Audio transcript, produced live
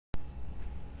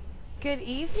Good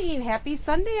evening. Happy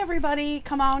Sunday, everybody.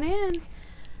 Come on in.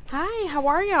 Hi, how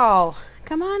are y'all?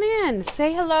 Come on in.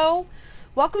 Say hello.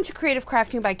 Welcome to Creative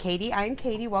Crafting by Katie. I'm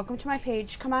Katie. Welcome to my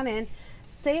page. Come on in.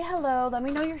 Say hello. Let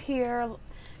me know you're here.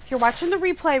 If you're watching the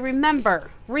replay, remember,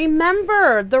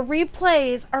 the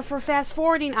replays are for fast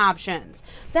forwarding options.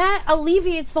 That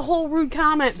alleviates the whole rude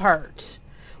comment part.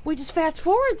 We just fast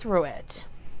forward through it.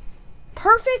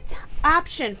 Perfect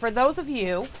option for those of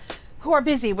you who are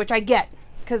busy, which I get,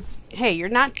 because hey, you're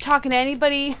not talking to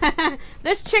anybody.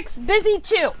 This chick's busy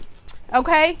too.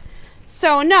 Okay,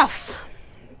 so enough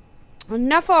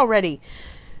already.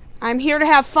 I'm here to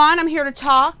have fun. I'm here to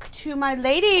talk to my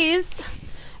ladies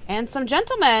and some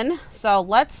gentlemen. So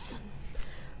let's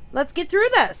get through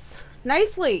this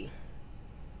nicely.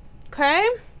 Okay,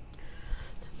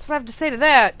 that's what I have to say to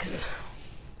that, because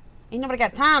ain't nobody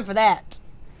got time for that.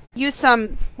 Use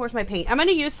some, where's my paint? I'm going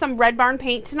to use some Red Barn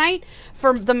paint tonight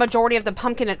for the majority of the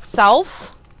pumpkin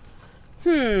itself.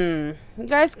 You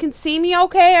guys can see me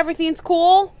okay? Everything's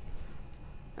cool?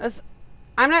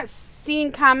 I'm not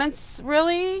seeing comments,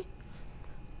 really.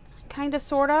 Kind of,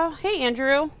 sort of. Hey,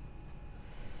 Andrew.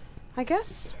 I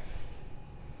guess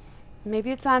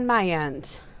maybe it's on my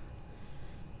end.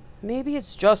 Maybe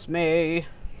it's just me.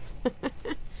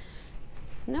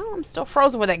 No, I'm still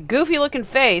frozen with that goofy looking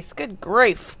face. Good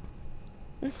grief.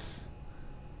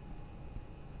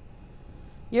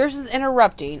 Yours is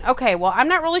interrupting. Okay, well, I'm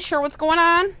not really sure what's going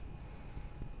on.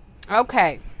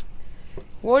 Okay.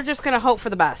 We're just going to hope for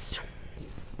the best.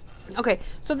 Okay,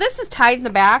 so this is tied in the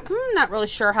back. I'm not really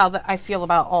sure how I feel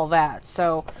about all that.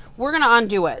 So we're going to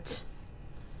undo it.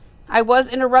 I was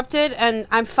interrupted, and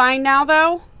I'm fine now,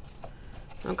 though.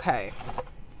 Okay.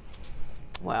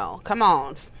 Well, come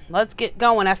on. Let's get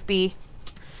going, FB.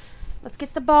 Let's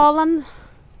get the ball on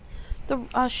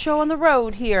the show on the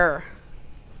road here.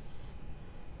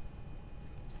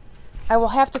 I will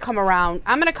have to come around.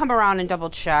 I'm going to come around and double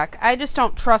check. I just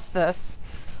don't trust this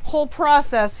whole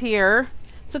process here.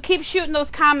 So keep shooting those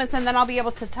comments, and then I'll be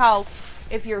able to tell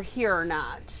if you're here or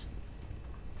not.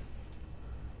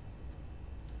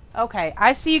 Okay,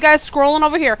 I see you guys scrolling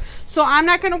over here. So I'm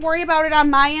not going to worry about it on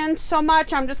my end so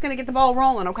much. I'm just going to get the ball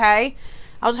rolling, okay?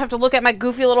 I'll just have to look at my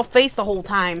goofy little face the whole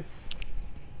time.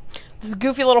 This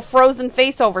goofy little frozen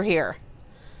face over here.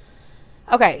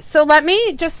 Okay, so let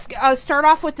me just start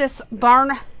off with this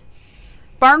barn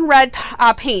red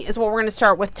paint is what we're going to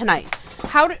start with tonight.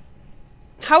 How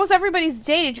was everybody's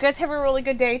day? Did you guys have a really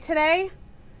good day today?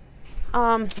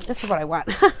 This is what I want.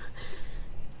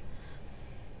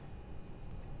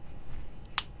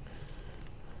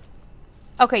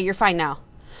 Okay, you're fine now.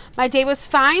 My day was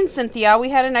fine, Cynthia. We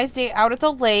had a nice day out at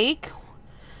the lake.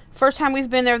 First time we've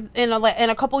been there in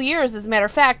a couple years, as a matter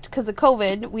of fact, because of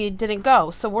COVID, we didn't go.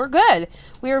 So we're good.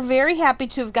 We are very happy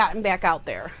to have gotten back out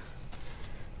there.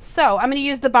 So I'm going to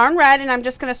use the barn red, and I'm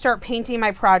just going to start painting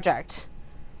my project.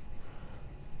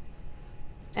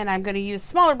 And I'm going to use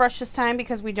smaller brush this time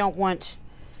because we don't want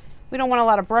a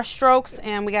lot of brush strokes,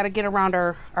 and we got to get around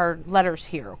our letters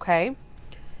here, okay?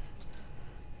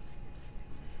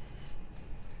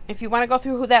 If you want to go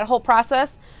through that whole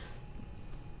process,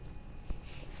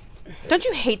 don't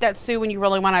you hate that, Sue, when you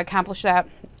really want to accomplish that?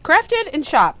 Crafted and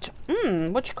shopped.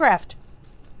 What you craft?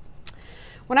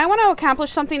 When I want to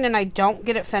accomplish something and I don't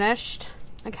get it finished,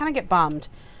 I kind of get bummed.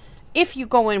 If you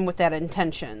go in with that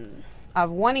intention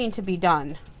of wanting to be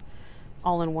done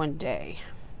all in one day.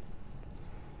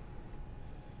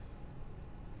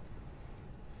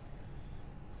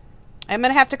 I'm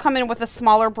going to have to come in with a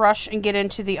smaller brush and get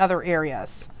into the other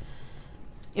areas.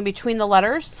 In between the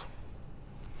letters.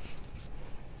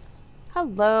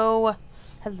 Hello.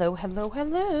 Hello, hello,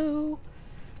 hello.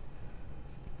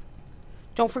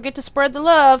 Don't forget to spread the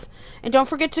love. And don't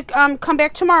forget to come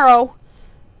back tomorrow.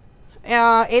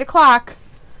 8 o'clock.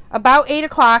 About 8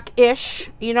 o'clock-ish.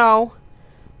 You know,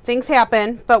 things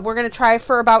happen. But we're going to try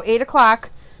for about 8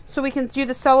 o'clock. So we can do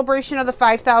the celebration of the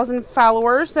 5,000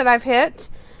 followers that I've hit.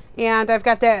 And I've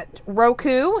got that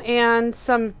Roku and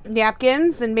some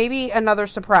napkins and maybe another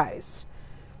surprise.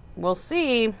 We'll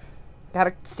see.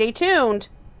 Gotta stay tuned.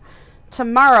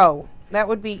 Tomorrow. That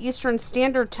would be Eastern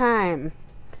Standard Time.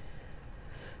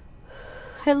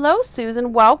 Hello,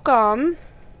 Susan. Welcome.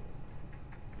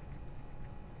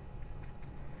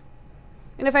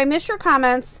 And if I miss your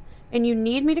comments and you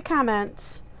need me to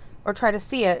comment or try to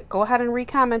see it, go ahead and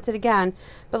re-comment it again.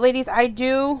 But ladies, I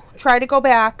do try to go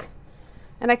back.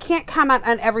 And I can't comment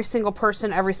on every single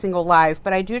person, every single live,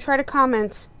 but I do try to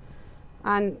comment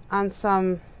on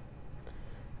some,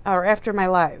 or after my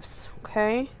lives,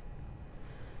 okay?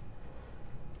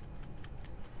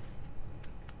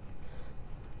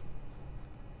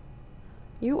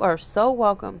 You are so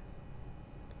welcome.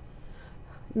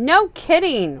 No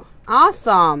kidding.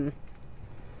 Awesome.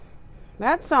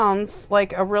 That sounds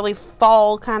like a really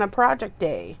fall kind of project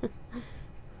day.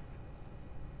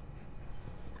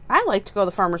 I like to go to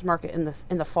the farmer's market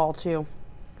in the fall too.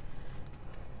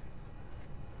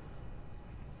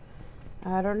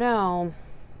 I don't know.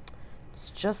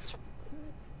 It's just,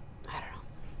 I don't know.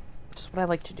 Just what I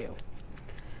like to do.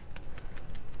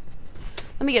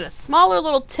 Let me get a smaller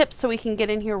little tip so we can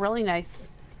get in here really nice.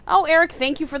 Oh, Eric,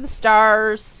 thank you for the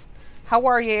stars. How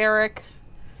are you, Eric?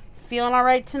 Feeling all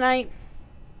right tonight?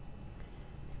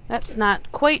 That's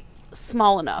not quite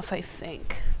small enough, I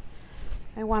think.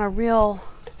 I want a real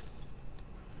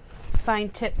fine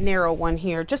tip, narrow one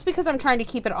here, just because I'm trying to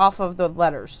keep it off of the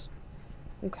letters.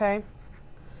 Okay?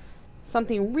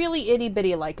 Something really itty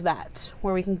bitty like that,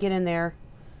 where we can get in there.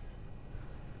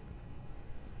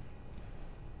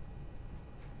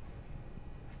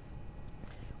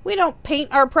 We don't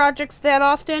paint our projects that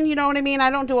often, you know what I mean?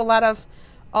 I don't do a lot of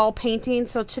all painting,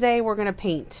 so today we're going to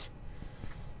paint.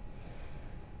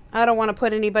 I don't want to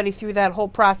put anybody through that whole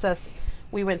process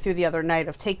we went through the other night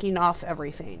of taking off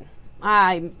everything.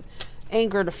 I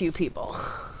angered a few people.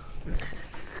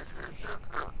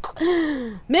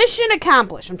 Mission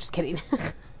accomplished. I'm just kidding.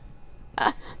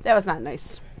 That was not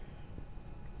nice.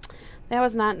 That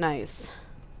was not nice.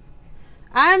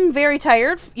 I'm very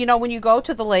tired. You know, when you go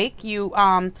to the lake,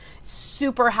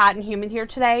 super hot and humid here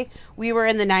today. We were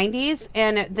in the 90s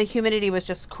and the humidity was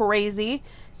just crazy.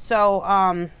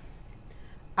 So,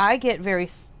 I get very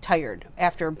tired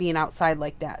after being outside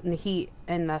like that in the heat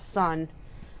and the sun.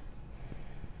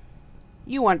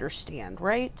 You understand,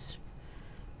 right?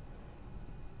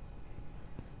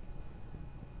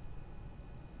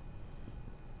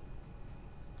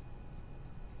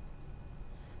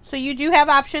 So you do have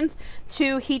options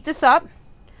to heat this up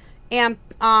and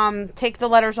take the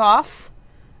letters off.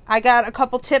 I got a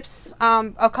couple tips.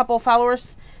 A couple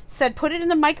followers said put it in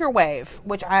the microwave,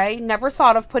 which I never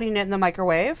thought of putting it in the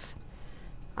microwave.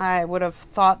 I would have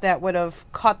thought that would have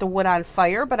caught the wood on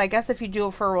fire, but I guess if you do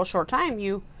it for a real short time,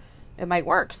 it might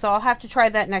work. So I'll have to try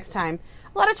that next time.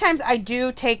 A lot of times I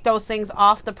do take those things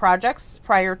off the projects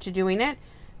prior to doing it,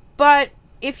 but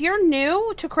if you're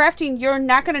new to crafting, you're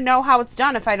not going to know how it's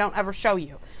done if I don't ever show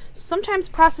you. Sometimes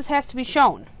process has to be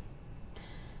shown.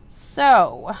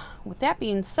 So, with that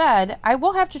being said, I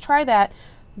will have to try that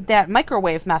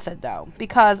microwave method though,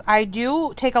 because I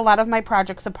do take a lot of my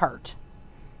projects apart.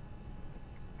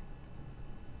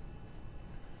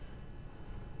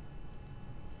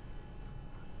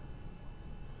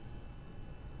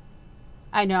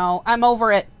 I know, I'm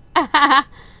over it.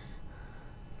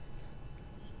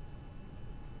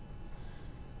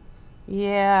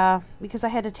 Yeah, because I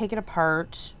had to take it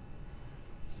apart.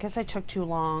 Guess I took too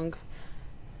long.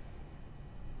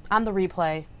 On the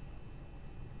replay.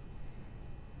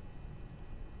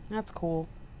 That's cool.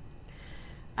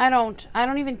 I don't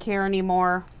even care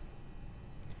anymore.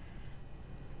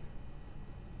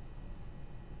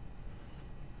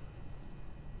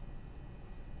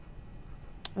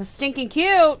 It was stinking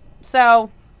cute, so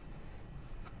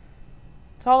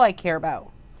that's all I care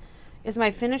about is my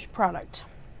finished product.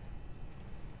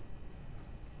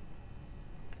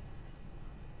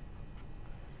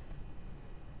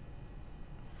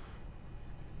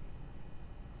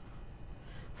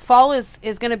 Fall is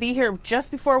going to be here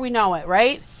just before we know it,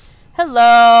 right?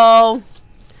 Hello.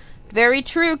 Very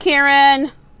true,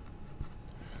 Karen.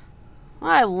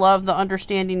 I love the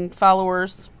understanding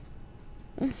followers.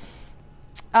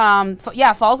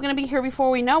 Yeah, fall's going to be here before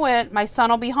we know it. My son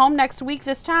will be home next week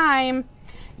this time.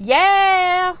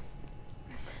 Yeah.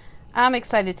 I'm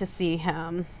excited to see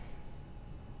him.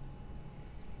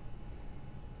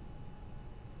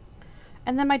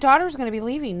 And then my daughter's going to be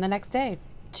leaving the next day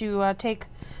to take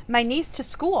my niece to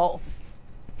school.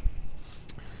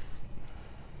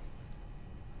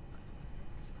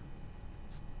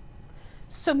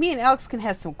 So me and Alex can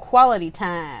have some quality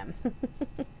time.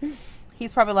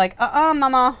 He's probably like,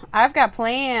 Mama, I've got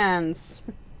plans.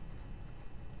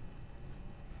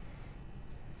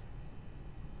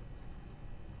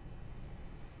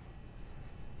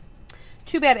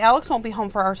 Too bad Alex won't be home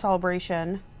for our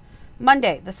celebration.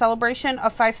 Monday, the celebration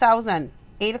of 5,000.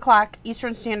 8 o'clock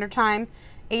Eastern Standard Time.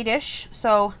 8-ish.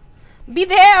 So, be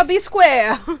there, be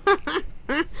square.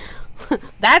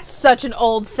 That's such an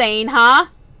old saying, huh?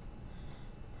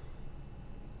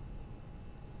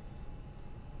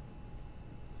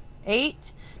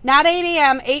 Not 8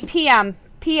 a.m., 8 p.m.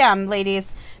 p.m.,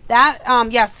 ladies. That,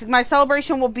 yes, my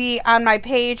celebration will be on my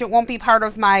page. It won't be part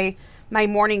of my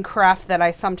morning craft that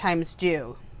I sometimes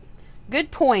do.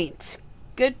 Good point.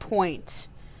 Good point.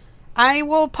 I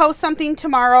will post something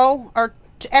tomorrow, or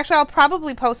actually I'll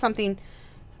probably post something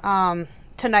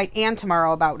tonight and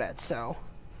tomorrow about it, so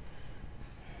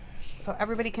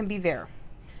everybody can be there,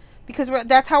 because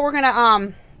that's how we're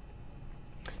gonna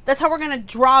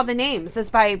draw the names, is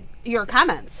by your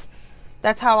comments.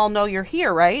 That's how I'll know you're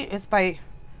here, right? Is by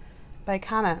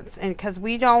comments. And because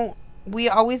we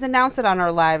always announce it on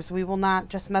our lives. We will not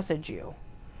just message you.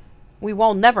 We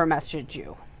will never message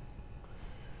you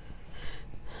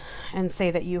and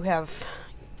say that you have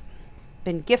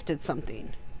been gifted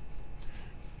something.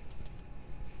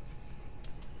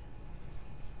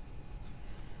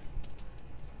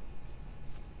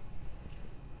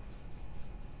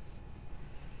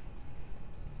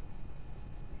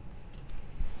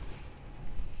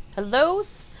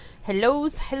 Hellos,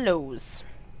 hellos, hellos.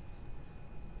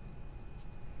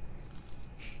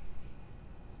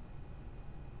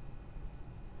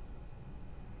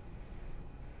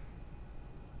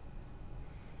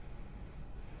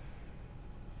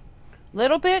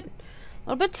 Little bit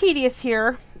tedious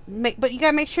here, but you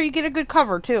gotta make sure you get a good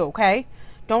cover too, okay?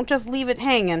 Don't just leave it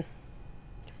hanging.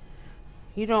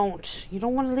 You don't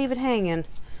want to leave it hanging.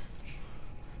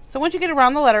 So once you get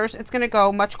around the letters, it's gonna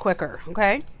go much quicker,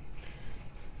 okay?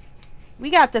 We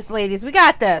got this, ladies. We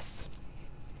got this.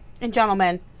 And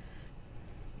gentlemen.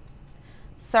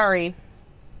 Sorry.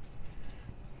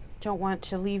 Don't want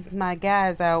to leave my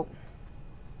guys out,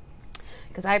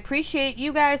 because I appreciate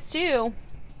you guys too.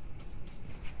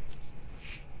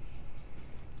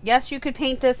 Yes, you could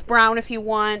paint this brown if you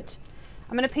want.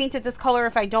 I'm going to paint it this color.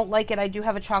 If I don't like it, I do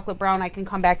have a chocolate brown I can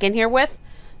come back in here with.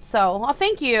 So, oh,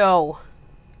 thank you.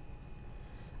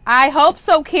 I hope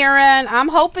so, Karen. I'm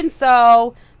hoping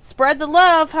so. Spread the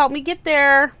love. Help me get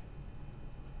there.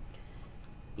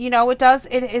 You know, it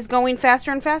is going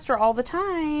faster and faster all the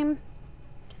time.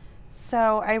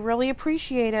 So, I really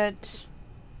appreciate it.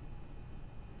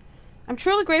 I'm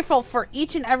truly grateful for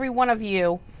each and every one of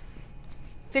you.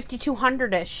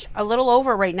 5,200-ish, a little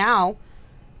over right now.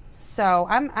 So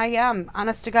I am,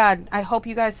 honest to God. I hope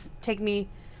you guys take me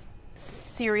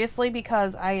seriously,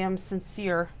 because I am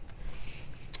sincere.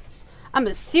 I'm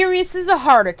as serious as a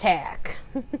heart attack.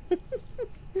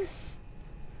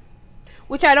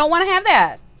 Which I don't want to have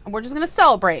that. We're just going to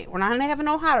celebrate. We're not going to have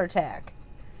no heart attack.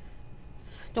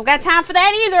 Don't got time for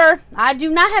that either. I do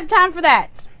not have time for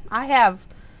that. I have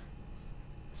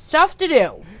stuff to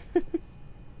do.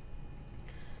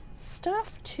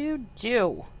 Stuff to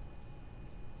do.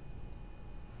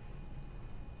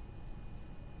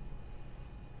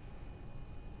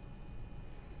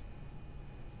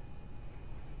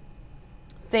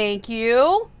 Thank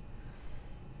you.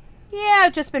 Yeah,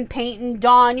 I've just been painting.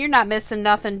 Dawn, you're not missing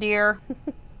nothing, dear.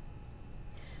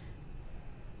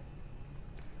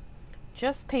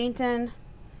 Just painting.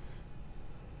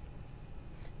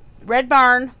 Red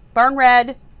Barn. Barn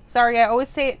Red. Sorry, I always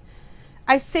say it.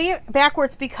 I say it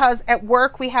backwards because at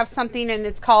work we have something and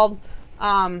it's called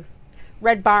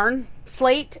Red Barn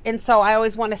Slate, and so I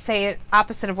always want to say it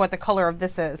opposite of what the color of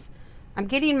this is. I'm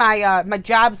getting my my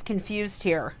jobs confused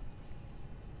here.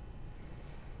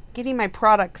 Getting my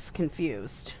products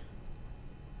confused.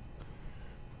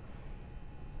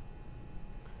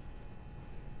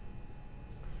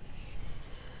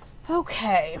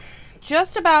 Okay.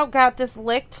 Just about got this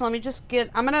licked. Let me just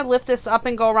I'm going to lift this up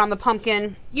and go around the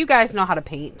pumpkin. You guys know how to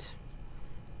paint.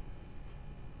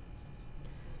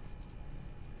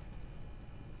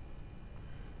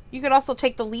 You could also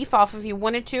take the leaf off if you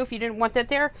wanted to. If you didn't want that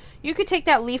there, you could take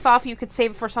that leaf off. You could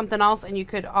save it for something else. And you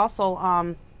could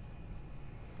also,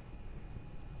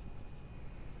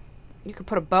 you could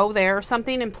put a bow there or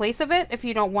something in place of it if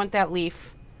you don't want that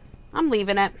leaf. I'm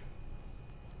leaving it.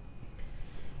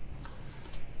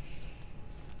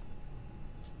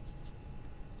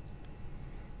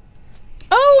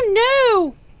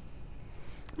 Oh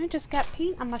no! I just got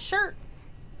paint on my shirt.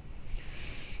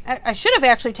 I should have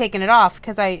actually taken it off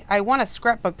because I want to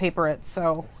scrapbook paper it,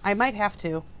 so I might have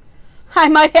to. I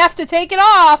might have to take it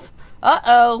off.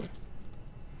 Uh-oh.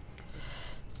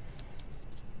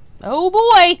 Oh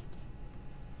boy.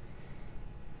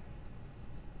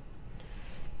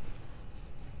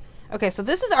 Okay, so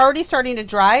this is already starting to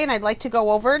dry, and I'd like to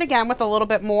go over it again with a little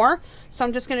bit more. So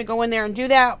I'm just going to go in there and do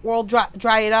that. We'll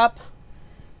dry it up.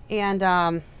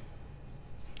 And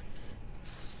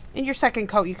in your second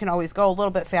coat, you can always go a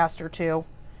little bit faster too.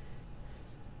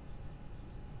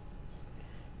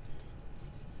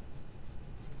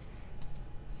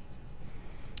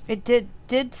 It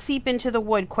did seep into the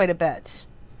wood quite a bit.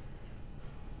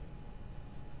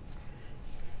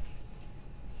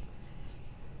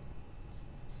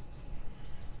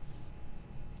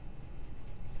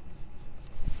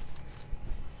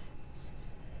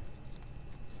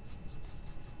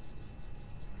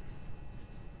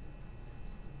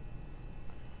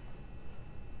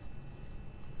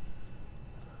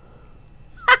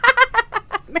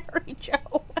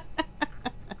 Joe.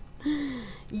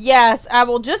 Yes, I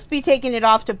will just be taking it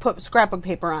off to put scrapbook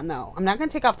paper on, though. I'm not going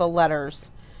to take off the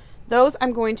letters. Those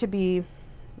I'm going to be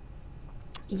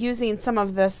using some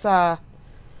of this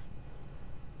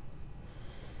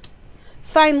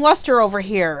fine luster over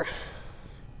here.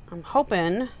 I'm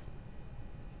hoping.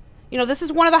 You know, this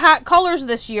is one of the hot colors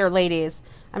this year, ladies.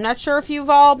 I'm not sure if you've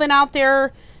all been out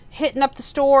there hitting up the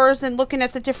stores and looking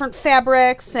at the different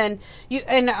fabrics and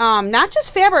not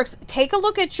just fabrics. Take a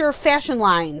look at your fashion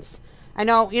lines. I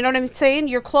know, you know what I'm saying?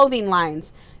 Your clothing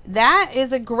lines. That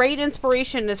is a great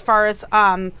inspiration as far as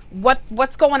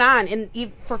what's going on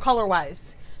for color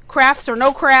wise. Crafts or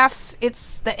no crafts,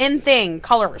 it's the in thing,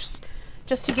 colors.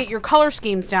 Just to get your color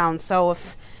schemes down. So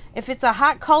if it's a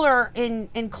hot color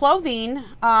in clothing,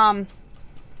 then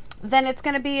it's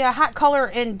going to be a hot color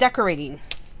in decorating.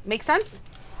 Make sense?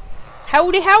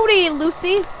 Howdy, howdy,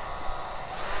 Lucy.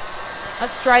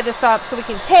 Let's dry this up so we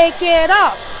can take it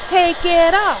up. Take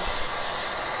it up.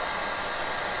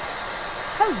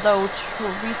 Hello,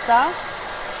 Teresa.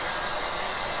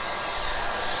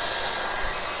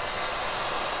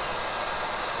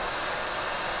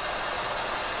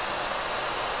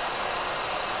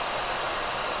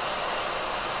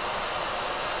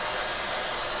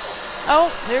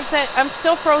 Oh, there's that. I'm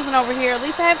still frozen over here. At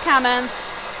least I have comments.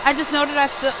 I just noticed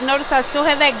I still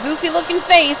have that goofy looking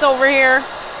face over here.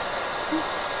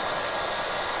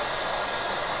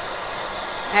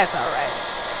 That's all right.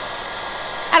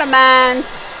 I don't mind.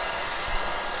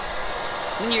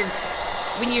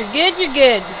 When you're good, you're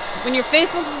good. When your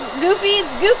face looks goofy,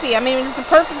 it's goofy. I mean, it's a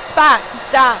perfect spot to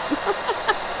stop.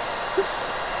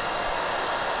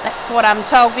 That's what I'm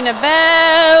talking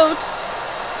about.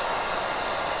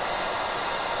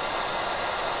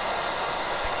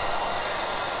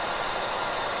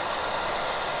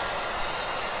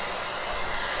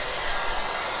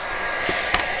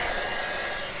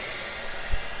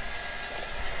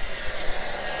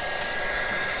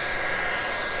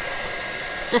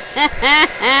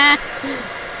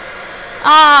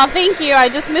 Aw, thank you. I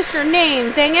just missed your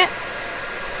name. Dang it.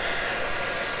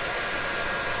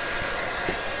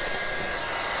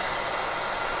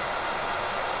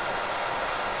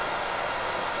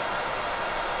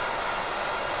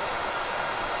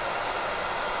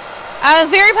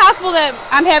 Very possible that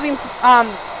I'm having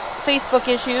Facebook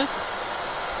issues.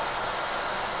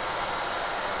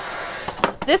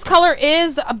 This color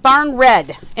is a Barn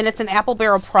Red, and it's an Apple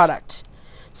Barrel product.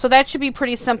 So that should be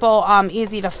pretty simple,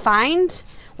 easy to find.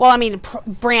 Well, I mean,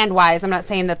 brand-wise, I'm not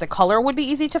saying that the color would be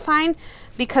easy to find,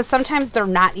 because sometimes they're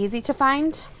not easy to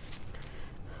find.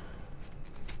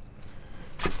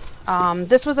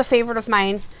 This was a favorite of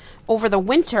mine over the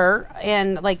winter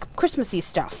and like Christmassy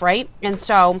stuff, right? And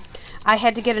so I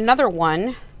had to get another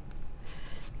one.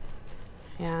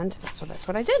 And so that's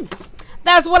what I did.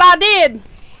 That's what I did.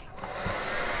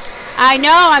 I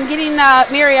know, I'm getting,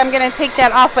 Mary, I'm going to take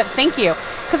that off, but thank you.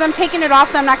 Because I'm taking it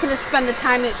off, I'm not going to spend the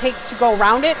time it takes to go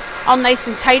around it all nice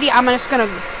and tidy. I'm just going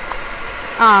to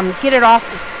get it off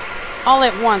all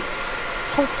at once,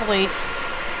 hopefully.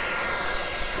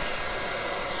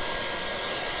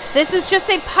 This is just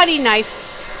a putty knife.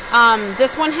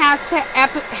 This one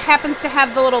happens to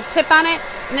have the little tip on it,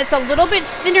 and it's a little bit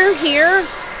thinner here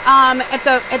at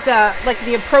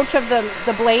the approach of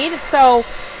the blade. So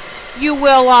you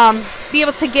will be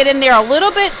able to get in there a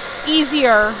little bit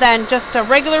easier than just a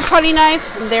regular putty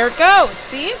knife. And there it goes.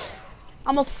 See?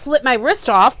 Almost slit my wrist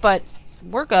off, but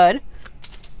we're good.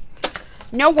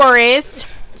 No worries.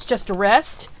 It's just a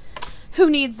wrist. Who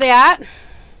needs that?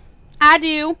 I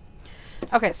do.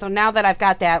 Okay, so now that I've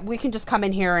got that, we can just come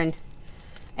in here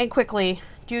and quickly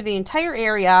do the entire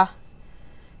area.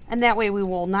 And that way we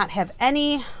will not have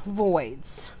any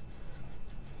voids.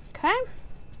 Okay?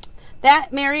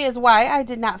 That, Mary, is why I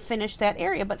did not finish that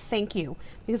area, but thank you.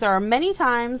 Because there are many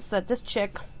times that this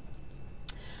chick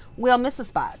will miss a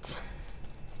spot.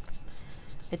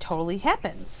 It totally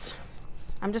happens.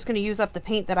 I'm just going to use up the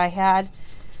paint that I had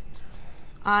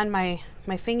on my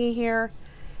thingy here.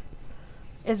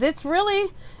 It's really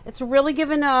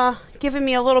giving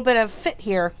me a little bit of fit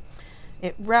here.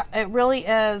 It really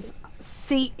is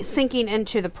sinking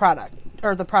into the product,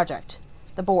 or the project,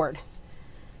 the board.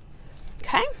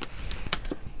 Okay.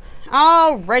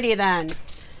 Alrighty then.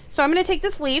 So I'm gonna take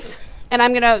this leaf and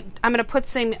I'm gonna put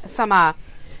some scrapbook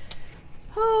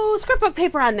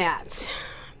paper on that.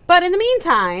 But in the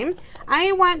meantime,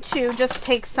 I want to just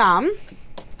take some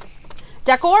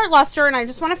Decor luster, and I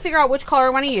just want to figure out which color I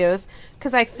want to use,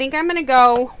 because I think I'm gonna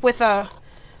go with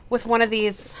one of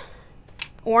these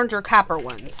orange or copper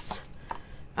ones.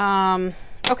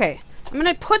 Okay, I'm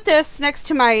going to put this next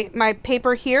to my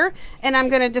paper here, and I'm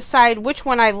going to decide which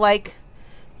one I like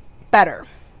better.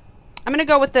 I'm going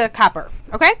to go with the copper,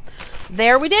 okay?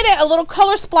 There, we did it, a little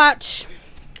color splotch.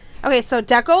 Okay, so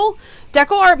Decor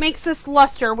Art makes this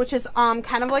luster, which is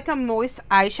kind of like a moist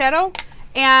eyeshadow,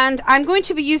 and I'm going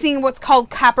to be using what's called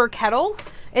Copper Kettle.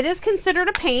 It is considered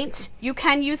a paint. You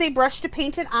can use a brush to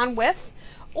paint it on with,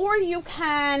 or you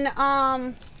can,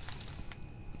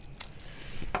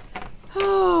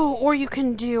 or you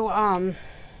can do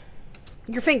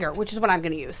your finger, which is what I'm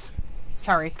going to use.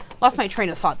 Sorry, lost my train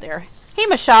of thought there. Hey,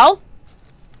 Michelle.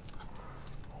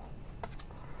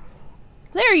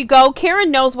 There you go. Karen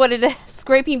knows what it is.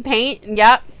 Scraping paint.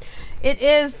 Yep. It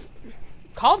is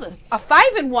called a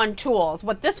 5-in-1 tool is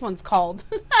what this one's called.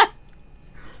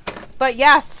 But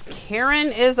yes,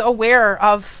 Karen is aware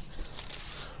of.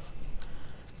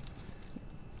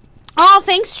 Oh,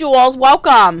 thanks, Jules.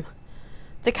 Welcome.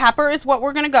 The copper is what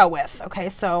we're going to go with. Okay,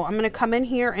 so I'm going to come in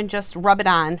here and just rub it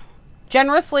on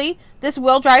generously. This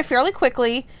will dry fairly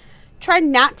quickly. Try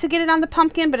not to get it on the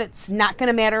pumpkin, but it's not going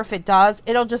to matter if it does.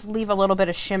 It'll just leave a little bit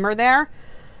of shimmer there.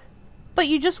 But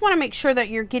you just want to make sure that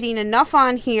you're getting enough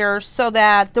on here so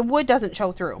that the wood doesn't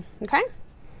show through, okay?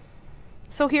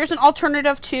 So here's an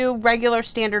alternative to regular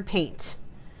standard paint.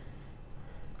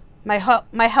 My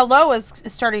hello is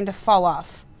starting to fall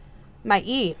off. My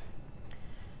E.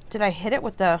 Did I hit it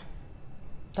with the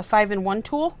 5-in-1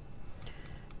 tool?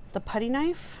 The putty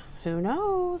knife? Who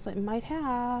knows? It might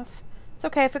have. It's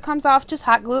okay. If it comes off, just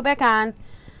hot glue it back on.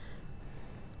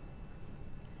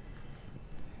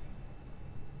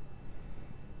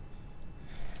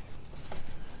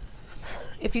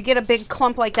 If you get a big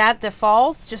clump like that that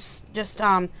falls, just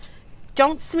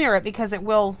don't smear it because it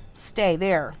will stay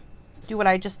there. Do what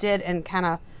I just did and kind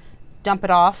of dump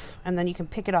it off, and then you can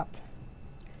pick it up.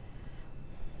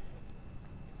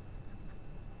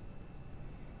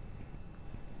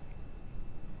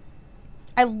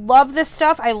 I love this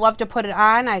stuff. I love to put it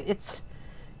on. It's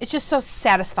just so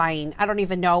satisfying. I don't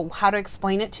even know how to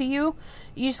explain it to you.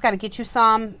 You just got to get you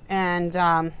some and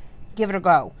give it a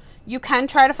go. You can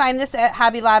try to find this at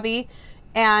Hobby Lobby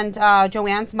and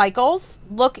Joann's, Michael's.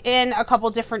 Look in a couple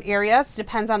different areas.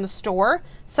 Depends on the store.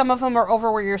 Some of them are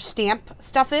over where your stamp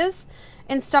stuff is,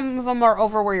 and some of them are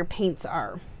over where your paints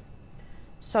are.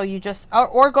 So you just,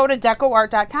 or go to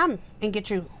decoart.com and get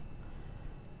you.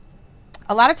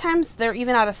 A lot of times they're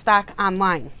even out of stock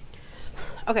online.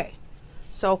 Okay,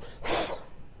 so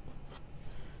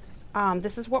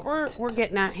this is what we're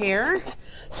getting at here.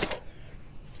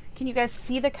 Can you guys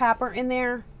see the copper in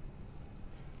there?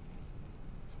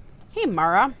 Hey,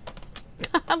 Mara.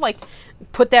 I like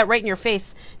put that right in your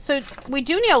face. So we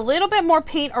do need a little bit more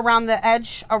paint around the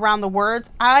edge, around the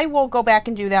words. I will go back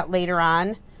and do that later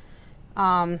on.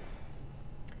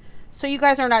 So you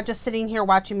guys are not just sitting here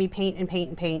watching me paint and paint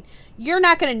and paint. You're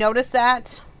not going to notice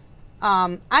that.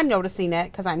 I'm noticing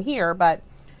it because I'm here, but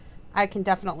I can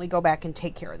definitely go back and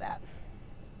take care of that.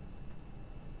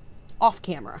 Off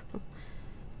camera.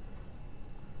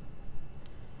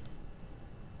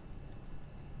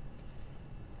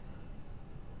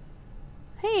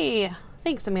 Hey,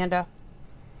 thanks, Amanda.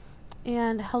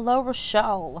 And hello,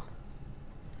 Rochelle.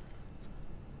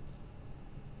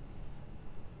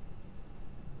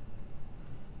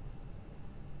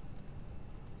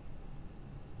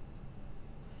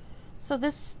 So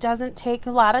this doesn't take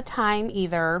a lot of time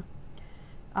either.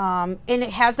 And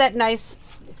it has that nice,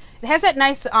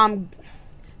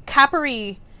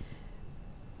 coppery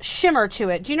shimmer to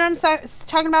it. Do you know what I'm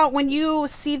talking about? When you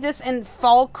see this in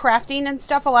fall crafting and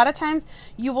stuff, a lot of times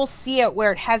you will see it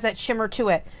where it has that shimmer to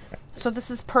it. So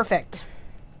this is perfect.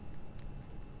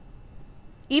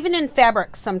 Even in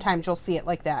fabric, sometimes you'll see it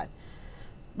like that.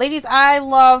 Ladies, I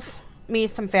love me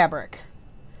some fabric.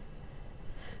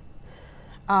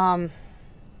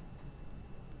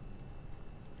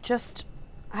 Just,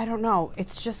 I don't know.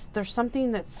 It's just, there's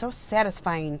something that's so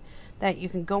satisfying that you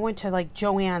can go into like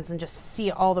Joann's and just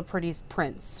see all the prettiest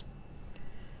prints.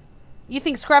 You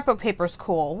think scrapbook paper is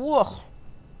cool. Whoa.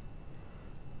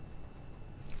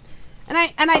 And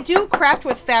I do craft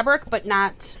with fabric, but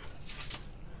not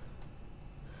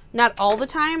all the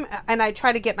time. And I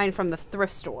try to get mine from the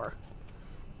thrift store.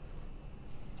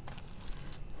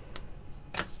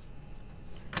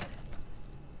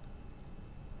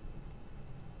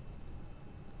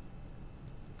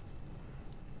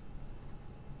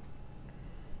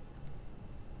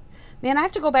 Man, I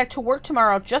have to go back to work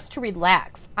tomorrow just to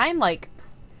relax. I'm like,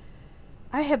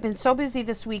 I have been so busy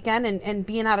this weekend and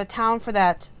being out of town for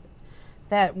that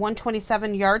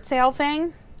 127 yard sale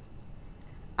thing.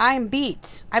 I am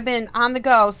beat. I've been on the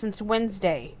go since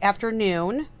Wednesday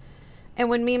afternoon. And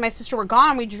when me and my sister were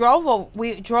gone, we drove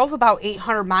about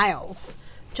 800 miles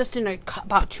just in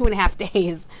about 2.5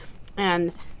 days.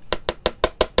 And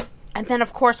then,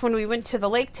 of course, when we went to the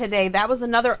lake today, that was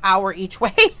another hour each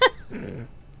way.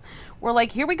 We're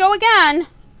like, here we go again.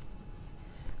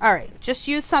 All right, just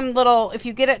use some little, if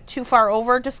you get it too far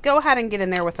over, just go ahead and get in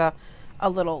there with a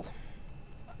little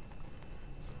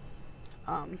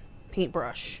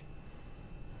paintbrush.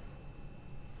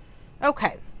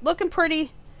 Okay, looking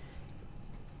pretty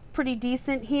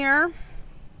decent here.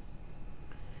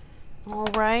 All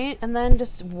right, and then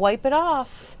just wipe it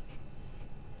off.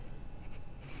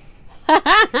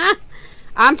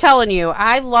 I'm telling you,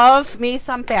 I love me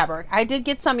some fabric. I did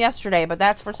get some yesterday, but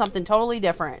that's for something totally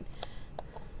different.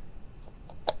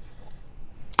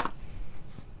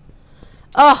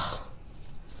 Oh,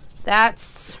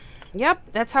 yep,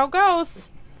 that's how it goes.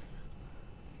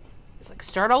 It's like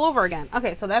start all over again.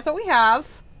 Okay, so that's what we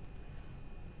have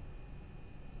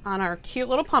on our cute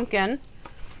little pumpkin.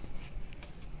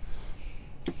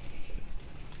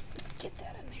 Get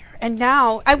that in there. And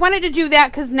now, I wanted to do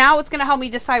that because now it's going to help me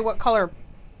decide what color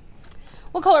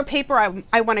paper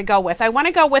I want to go with. I want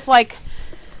to go with like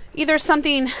either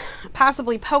something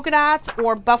possibly polka dots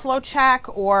or buffalo check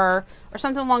or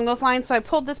something along those lines. So I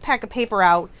pulled this pack of paper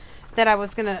out that I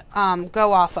was going to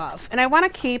go off of. And I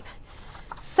want to keep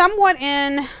somewhat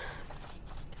in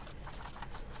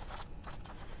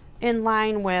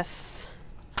line with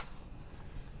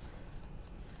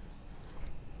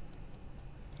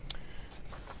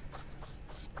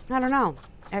I don't know.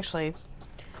 Actually,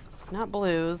 not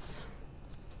blues,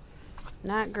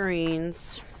 not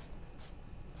greens.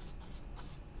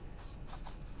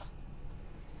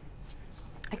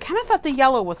 I kind of thought the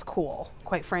yellow was cool,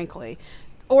 quite frankly,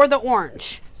 or the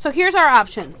orange. So here's our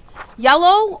options.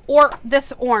 Yellow or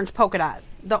this orange polka dot.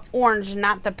 The orange,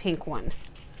 not the pink one.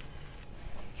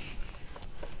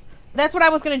 That's what I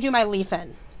was going to do my leaf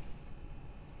in.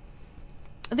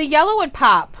 The yellow would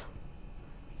pop.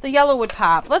 The yellow would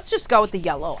pop. Let's just go with the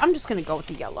yellow. I'm just going to go with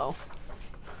the yellow.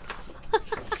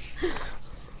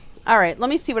 All right, let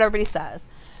me see what everybody says.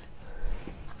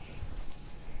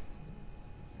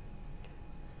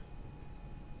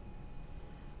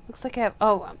 Looks like I have,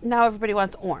 oh, now everybody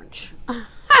wants orange.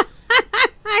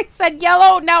 I said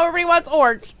yellow, now everybody wants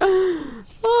orange.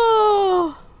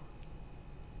 Oh.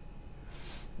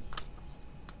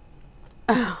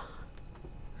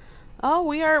 Oh,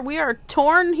 we are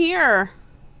torn here.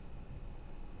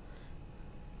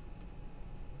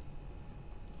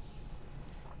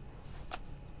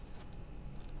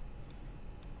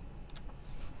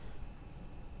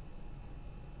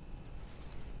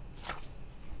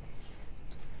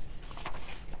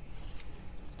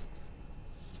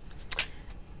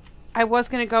 I was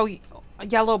going to go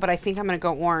yellow, but I think I'm going to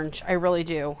go orange. I really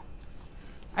do.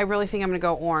 I really think I'm going to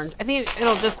go orange. I think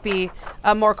it'll just be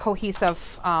a more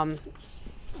cohesive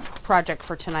project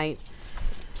for tonight.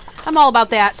 I'm all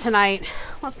about that tonight.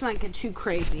 Let's not get too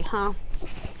crazy, huh?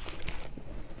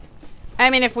 I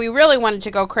mean, if we really wanted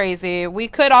to go crazy, we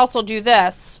could also do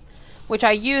this, which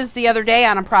I used the other day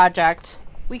on a project.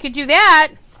 We could do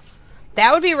that.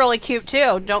 That would be really cute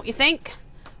too, don't you think?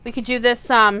 We could do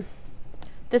this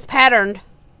this pattern,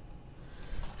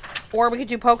 or we could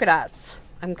do polka dots.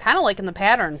 I'm kind of liking the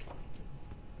pattern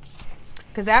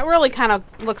because that really kind of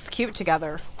looks cute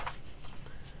together.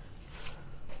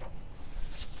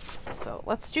 So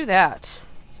let's do that.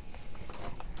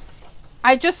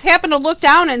 I just happened to look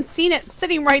down and seen it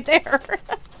sitting right there.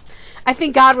 I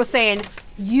think God was saying,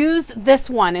 use this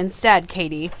one instead,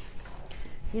 Katie.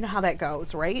 You know how that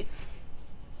goes, right?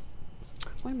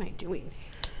 What am I doing?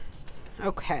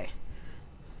 Okay.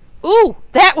 Ooh,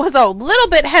 that was a little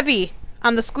bit heavy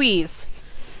on the squeeze.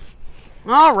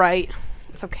 All right.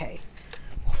 It's okay.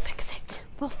 We'll fix it.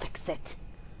 We'll fix it.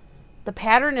 The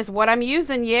pattern is what I'm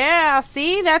using. Yeah,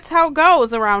 see? That's how it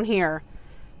goes around here.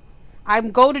 I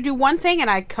go to do one thing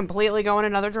and I completely go in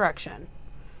another direction.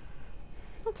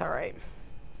 That's all right.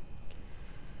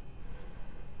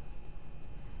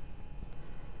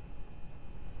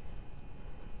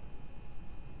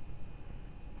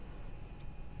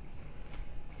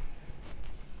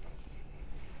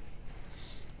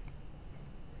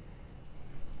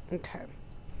 Okay.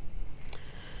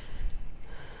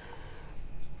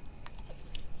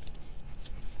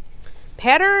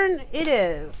 Pattern it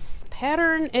is.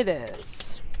 Pattern it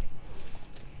is.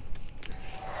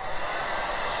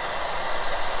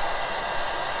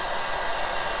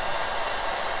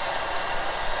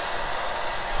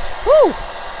 Woo!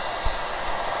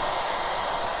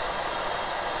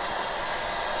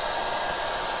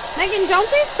 Megan,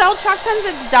 don't they sell chalk pens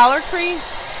at the Dollar Tree?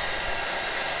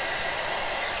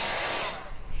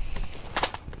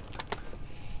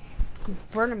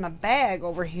 burning my bag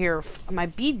over here, my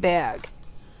bead bag.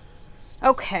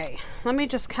 Okay, let me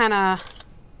just kind of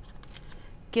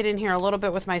get in here a little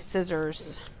bit with my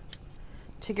scissors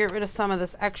to get rid of some of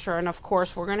this extra. And of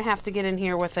course, we're going to have to get in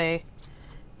here with a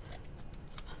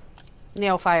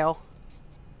nail file.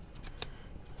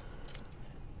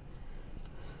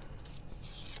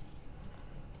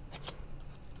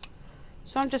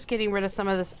 So I'm just getting rid of some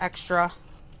of this extra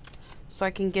so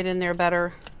I can get in there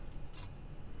better.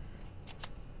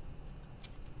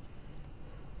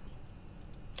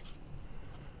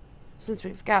 Since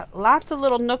we've got lots of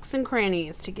little nooks and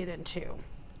crannies to get into.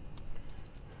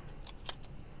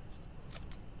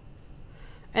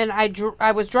 And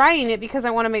I was drying it because I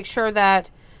want to make sure that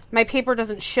my paper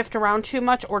doesn't shift around too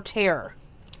much or tear.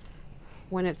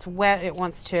 When it's wet, it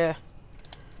wants to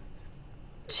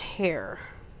tear.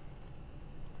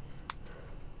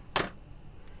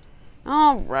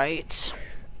 All right.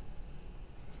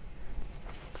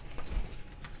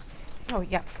 Oh,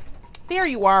 yeah. There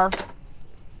you are.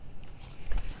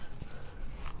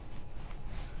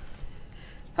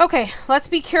 Okay, let's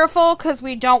be careful because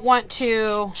we don't want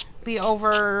to be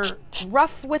over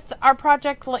rough with our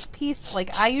project piece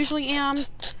like I usually am.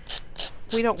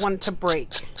 We don't want it to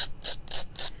break.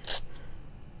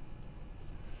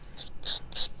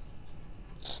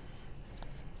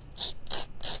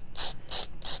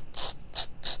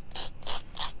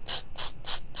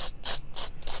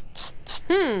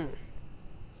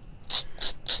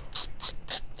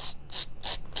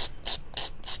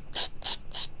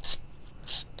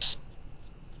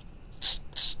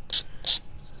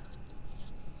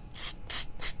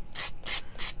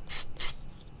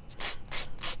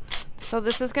 So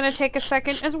this is going to take a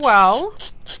second as well,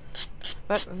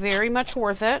 but very much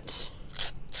worth it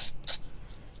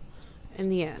in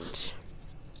the end.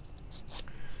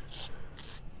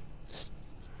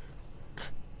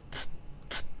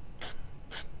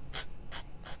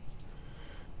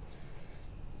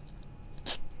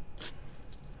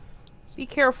 Be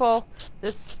careful.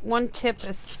 This one tip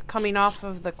is coming off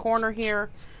of the corner here,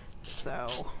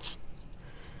 so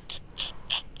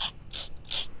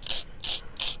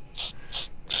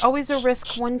always a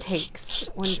risk one takes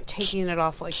when taking it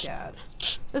off like that.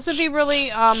 This would be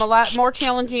really a lot more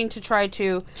challenging to try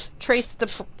to trace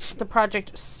the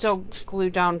project still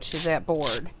glued down to that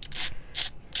board.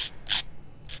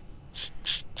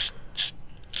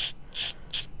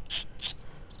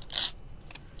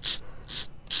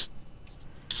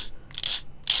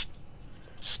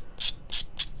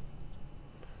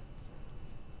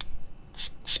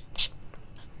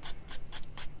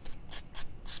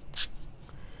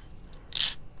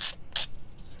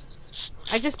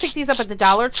 I just picked these up at the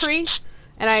Dollar Tree,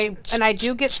 and I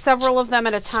do get several of them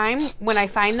at a time when I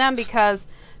find them, because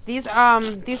these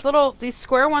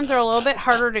square ones are a little bit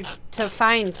harder to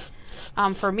find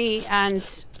for me,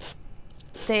 and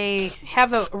they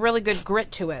have a really good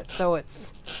grit to it, so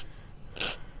that's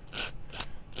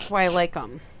why I like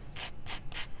them.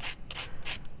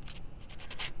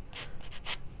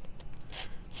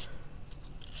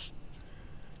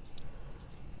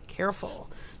 Careful.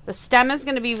 The stem is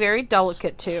going to be very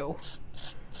delicate too.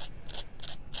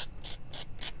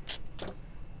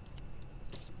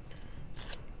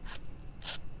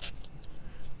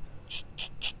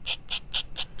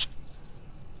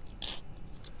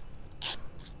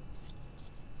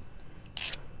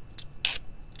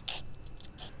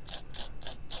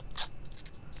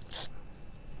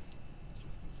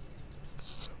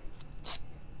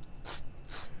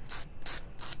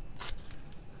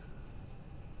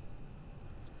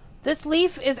 This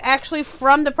leaf is actually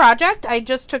from the project. I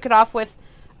just took it off with,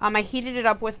 I heated it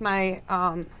up with my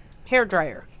hair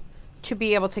dryer to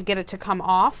be able to get it to come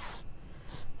off.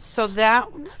 So that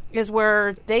is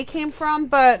where they came from.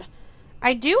 But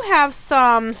I do have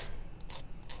some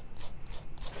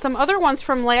other ones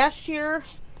from last year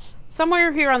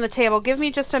somewhere here on the table. Give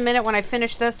me just a minute. When I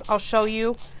finish this, I'll show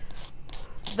you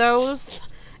those.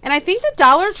 And I think the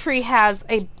Dollar Tree has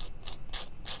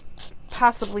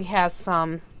possibly has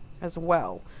some as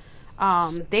well.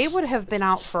 They would have been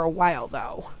out for a while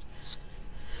though.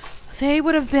 They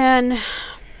would have been,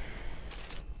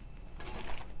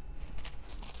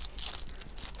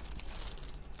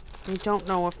 I don't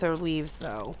know if they're leaves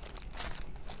though.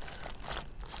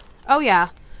 Oh yeah,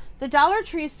 the Dollar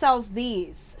Tree sells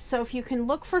these. So if you can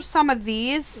look for some of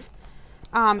these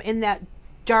in that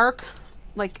dark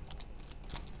like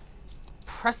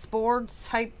press boards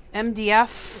type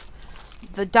MDF,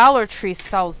 the Dollar Tree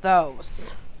sells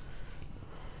those.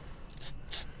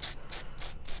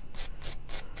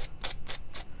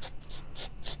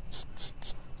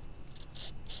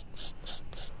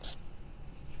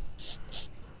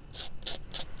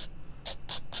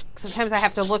 Sometimes I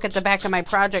have to look at the back of my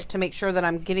project to make sure that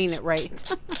I'm getting it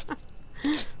right.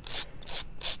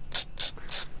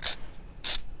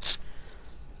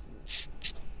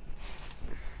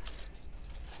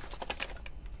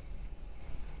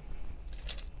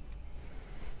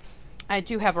 I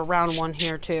do have a round one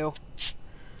here too.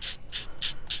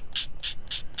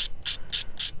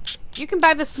 You can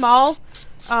buy the small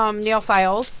nail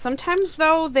files. Sometimes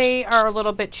though they are a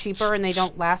little bit cheaper and they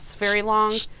don't last very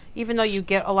long, even though you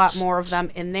get a lot more of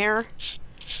them in there.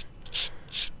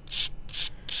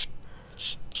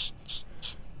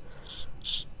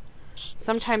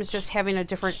 Sometimes just having a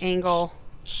different angle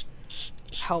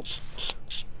helps.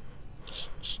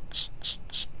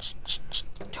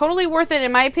 Totally worth it,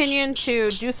 in my opinion, to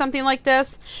do something like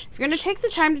this. If you're going to take the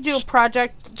time to do a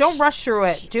project, don't rush through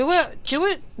it. Do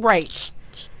it right.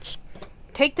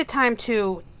 Take the time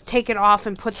to take it off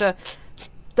and put the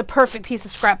perfect piece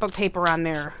of scrapbook paper on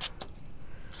there.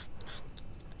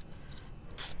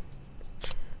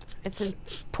 It's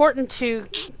important to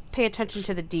pay attention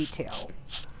to the detail.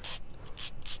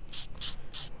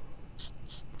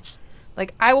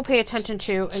 Like, I will pay attention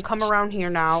to and come around here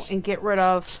now and get rid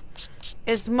of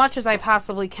as much as I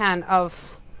possibly can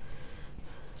of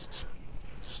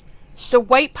the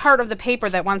white part of the paper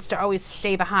that wants to always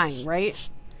stay behind, right?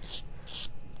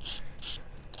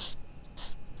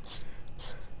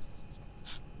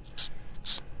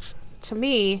 To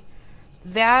me,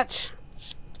 that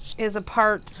is a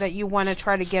part that you want to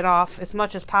try to get off as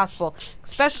much as possible,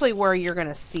 especially where you're going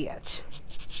to see it.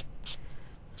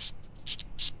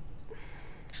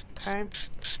 Okay.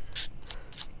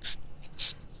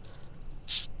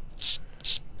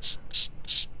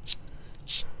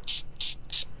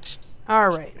 All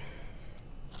right.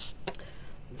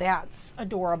 That's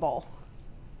adorable.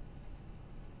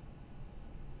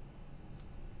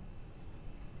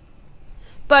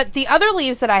 But the other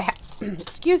leaves that I have,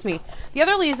 excuse me, the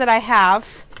other leaves that I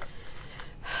have,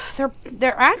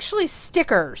 they're actually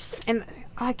stickers. And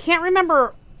I can't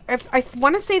remember if I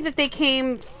want to say that they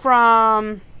came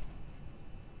from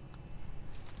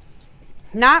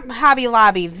not Hobby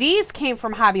Lobby. These came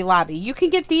from Hobby Lobby. You can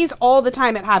get these all the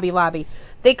time at Hobby Lobby.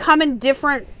 They come in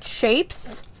different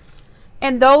shapes,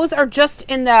 and those are just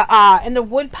in the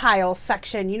wood pile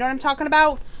section. You know what I'm talking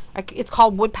about? It's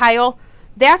called wood pile.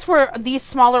 That's where these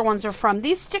smaller ones are from.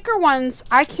 These sticker ones,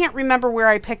 I can't remember where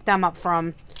I picked them up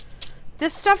from.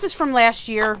 This stuff is from last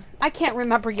year. I can't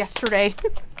remember yesterday,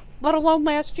 let alone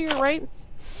last year, right?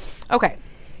 Okay.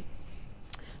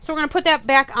 So we're going to put that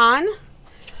back on.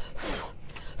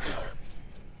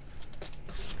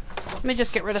 Let me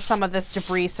just get rid of some of this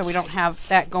debris so we don't have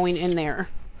that going in there.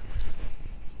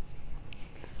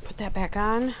 Put that back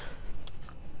on.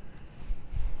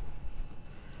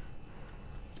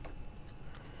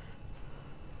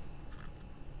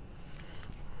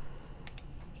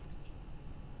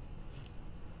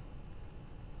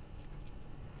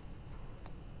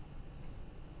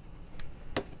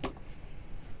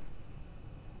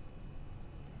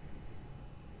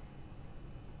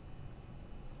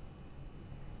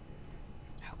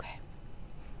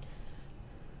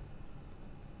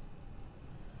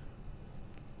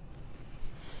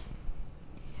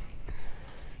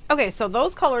 Okay, so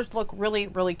those colors look really,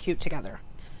 really cute together.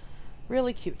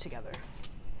 Really cute together.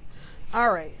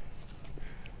 All right.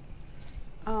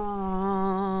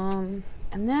 And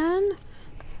then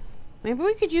maybe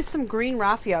we could use some green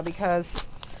raffia because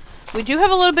we do have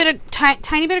a little bit of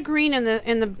tiny bit of green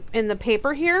in the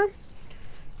paper here.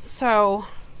 So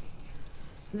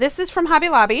this is from Hobby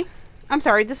Lobby. I'm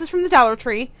sorry, this is from the Dollar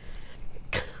Tree.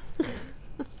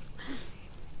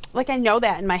 Like I know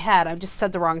that in my head. I just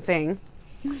said the wrong thing.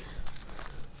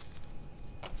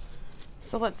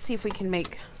 So let's see if we can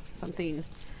make something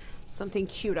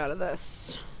cute out of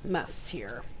this mess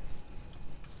here.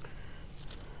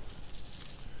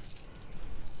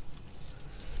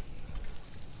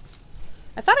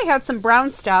 I thought I had some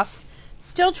brown stuff.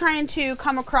 Still trying to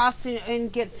come across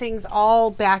and get things all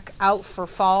back out for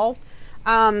fall.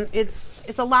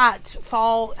 It's a lot.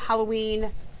 Fall,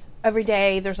 Halloween, every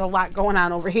day. There's a lot going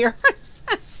on over here.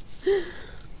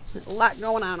 There's a lot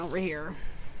going on over here.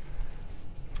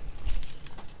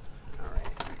 All right,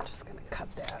 I'm just gonna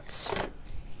cut that.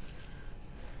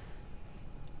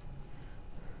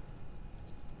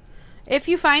 If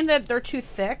you find that they're too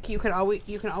thick, you can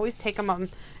always take them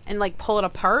and like pull it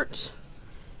apart.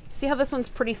 See how this one's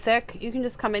pretty thick? You can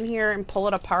just come in here and pull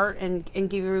it apart and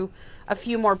give you a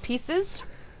few more pieces.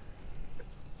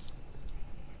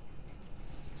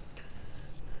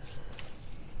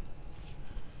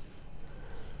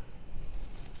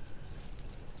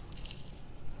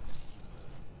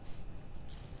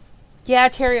 Yeah,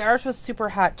 Terry, ours was super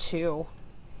hot too.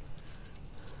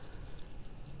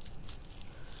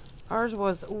 Ours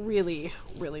was really,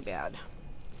 really bad.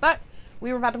 But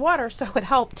we were by the water, so it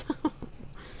helped.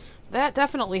 That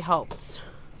definitely helps.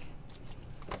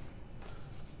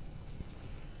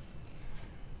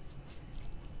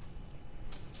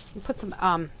 We'll put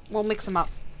some, we'll mix them up.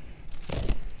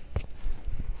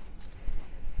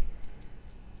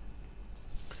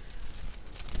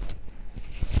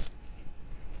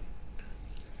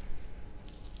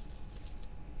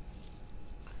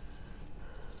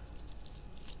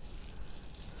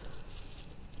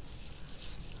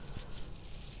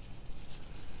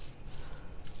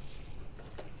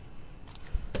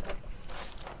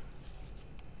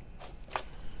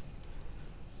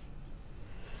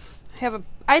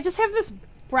 I just have this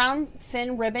brown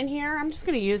thin ribbon here. I'm just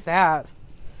going to use that.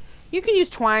 You can use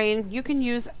twine. You can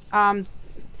use the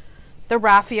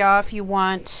raffia if you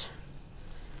want.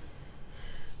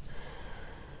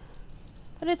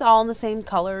 But it's all in the same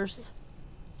colors.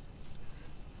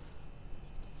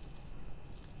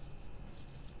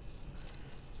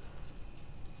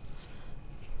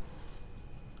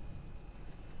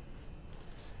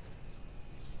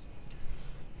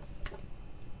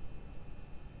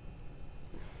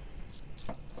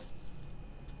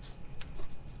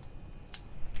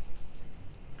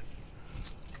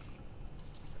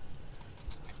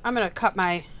 I'm going to cut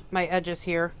my edges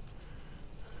here.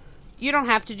 You don't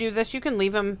have to do this. You can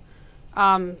leave them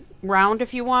round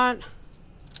if you want.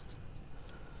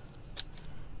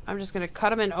 I'm just going to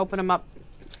cut them and open them up,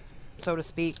 so to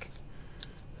speak.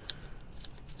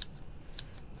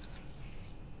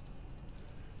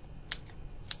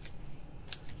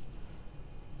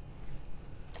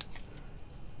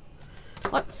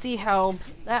 Let's see how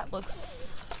that looks.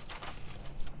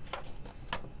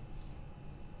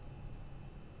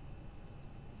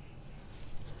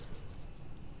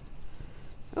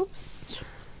 Oops.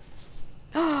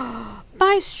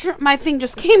 My thing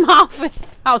just came off.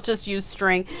 I'll just use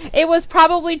string. It was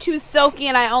probably too silky,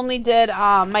 and I only did,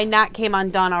 my knot came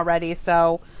undone already,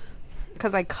 so,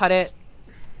 because I cut it.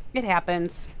 It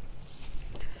happens.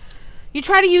 You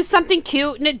try to use something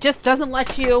cute, and it just doesn't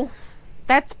let you.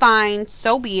 That's fine.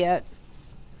 So be it.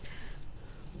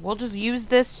 We'll just use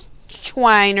this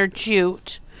twine or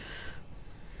jute.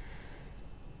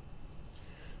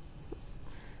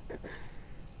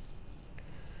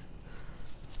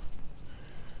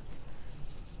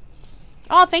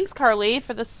 Oh, thanks, Carly,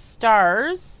 for the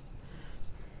stars.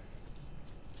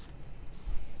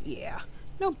 Yeah,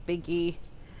 no biggie.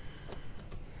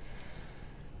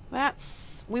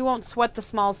 We won't sweat the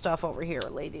small stuff over here,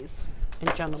 ladies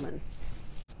and gentlemen.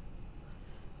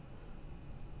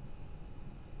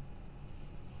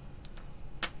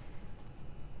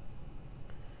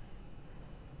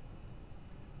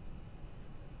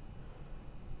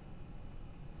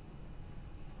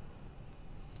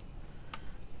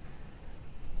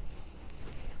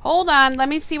 Hold on, let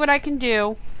me see what I can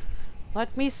do.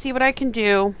 Let me see what I can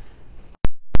do.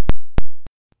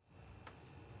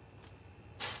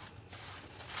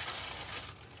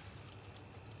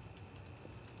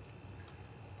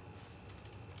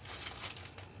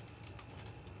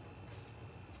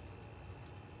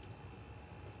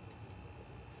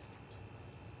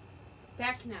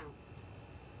 Back now.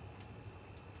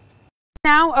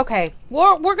 Now, okay.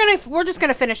 We're just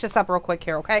gonna finish this up real quick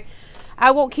here, okay? I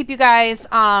won't keep you guys.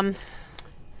 I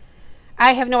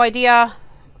have no idea.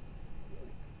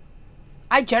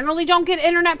 I generally don't get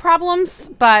internet problems,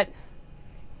 but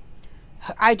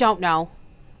I don't know.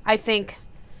 I think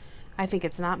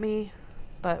it's not me,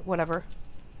 but whatever.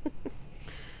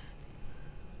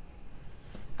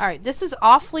 All right, this is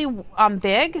awfully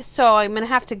big, so I'm gonna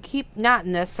have to keep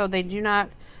knotting this so they do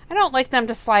not. I don't like them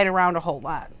to slide around a whole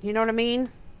lot. You know what I mean?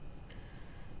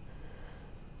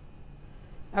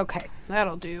 Okay,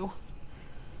 that'll do.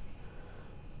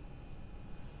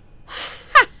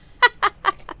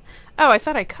 Oh, I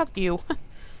thought I cut you.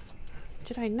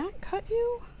 Did I not cut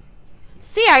you?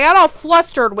 See, I got all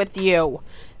flustered with you.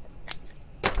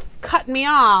 Cut me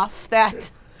off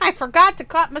that I forgot to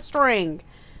cut my string.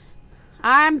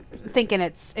 I'm thinking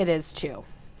it is too.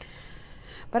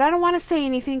 But I don't want to say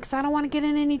anything because I don't want to get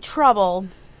in any trouble.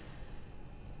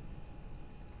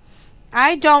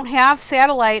 I don't have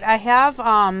satellite. I have,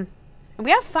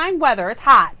 we have fine weather. It's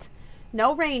hot.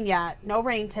 No rain yet. No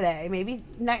rain today. Maybe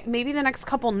the next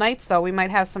couple nights, though, we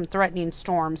might have some threatening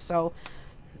storms. So,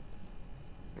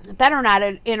 better not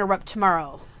interrupt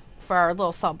tomorrow for our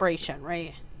little celebration,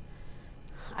 right?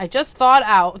 I just thought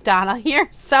out, Donna. You're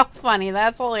so funny.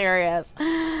 That's hilarious.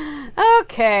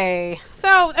 Okay.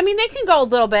 So, I mean, they can go a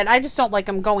little bit. I just don't like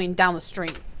them going down the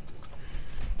street.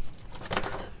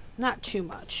 Not too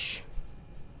much.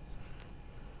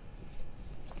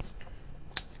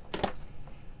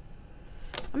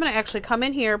 I'm going to actually come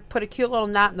in here, put a cute little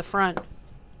knot in the front.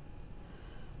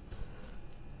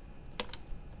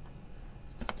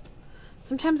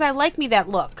 Sometimes I like me that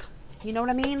look. You know what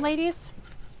I mean, ladies?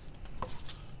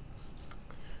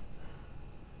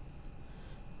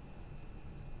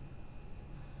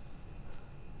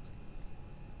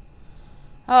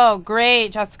 Oh, great,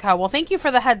 Jessica. Well, thank you for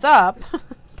the heads up.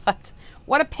 But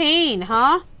what a pain,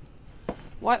 huh?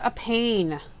 What a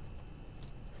pain.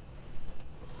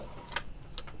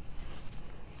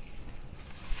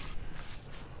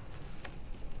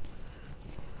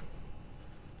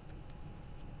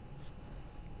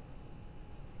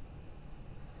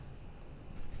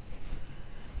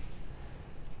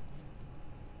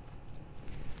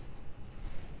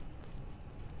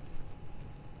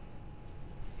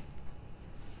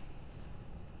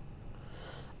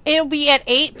 It'll be at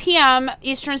 8 p.m.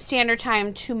 Eastern Standard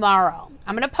Time tomorrow.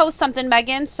 I'm going to post something,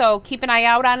 Megan, so keep an eye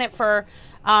out on it for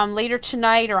later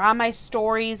tonight or on my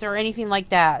stories or anything like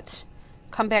that.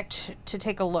 Come back to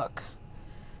take a look.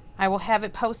 I will have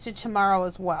it posted tomorrow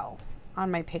as well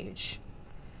on my page.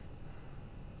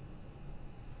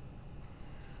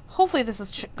 Hopefully this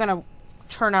is going to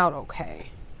turn out okay.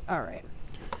 All right.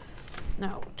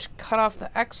 Now, cut off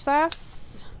the excess.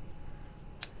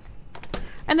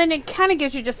 And then it kind of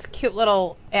gives you just a cute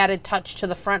little added touch to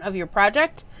the front of your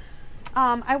project.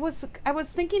 I was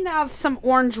thinking of some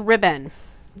orange ribbon.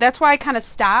 That's why I kind of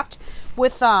stopped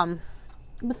with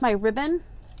my ribbon,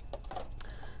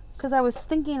 because I was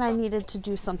thinking I needed to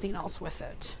do something else with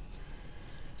it.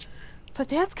 But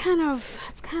that's kind of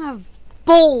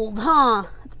bold, huh?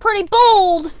 It's pretty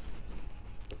bold.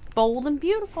 Bold and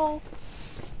beautiful.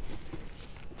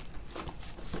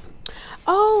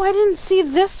 Oh, I didn't see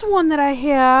this one that I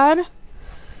had.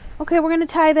 Okay, we're going to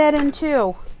tie that in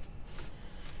too.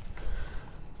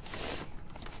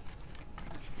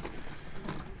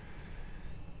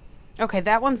 Okay,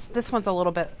 this one's a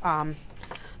little bit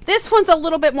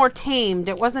more tamed.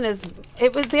 It wasn't as,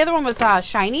 the other one was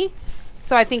shiny.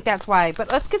 So I think that's why.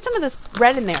 But let's get some of this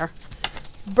red in there.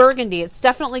 It's burgundy. It's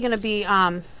definitely going to be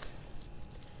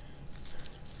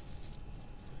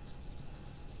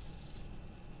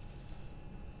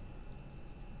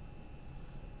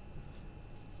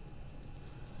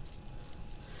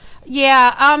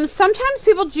yeah, sometimes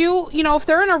people do, you know, if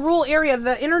they're in a rural area,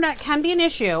 the internet can be an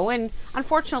issue, and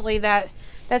unfortunately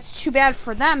that's too bad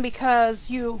for them, because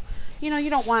you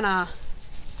don't want to,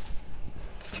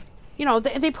 you know,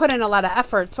 they put in a lot of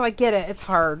effort, so I get it. It's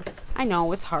hard. I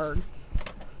know it's hard.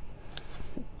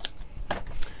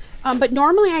 But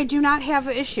normally I do not have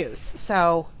issues,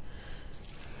 so.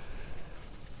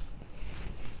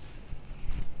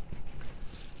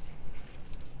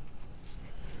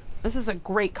 This is a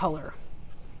great color.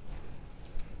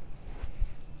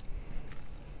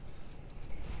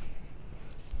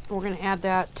 We're going to add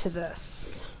that to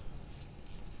this.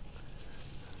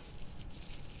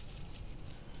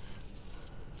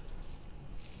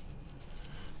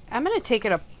 I'm going to take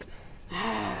it up.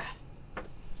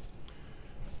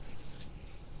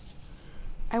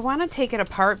 I want to take it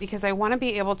apart because I want to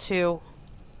be able to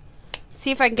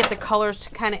see if I can get the colors to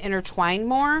kind of intertwine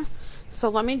more. So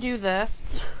let me do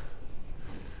this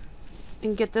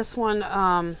and get this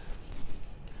one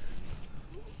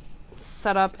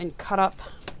set up and cut up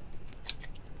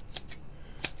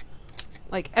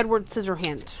like Edward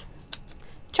Scissorhand.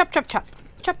 Chop, chop, chop.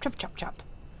 Chop, chop, chop, chop.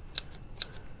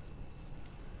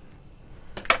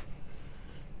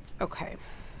 Okay.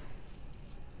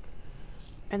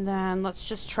 And then let's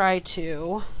just try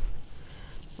to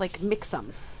like mix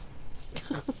them.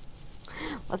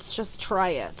 Let's just try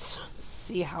it.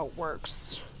 See how it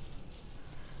works.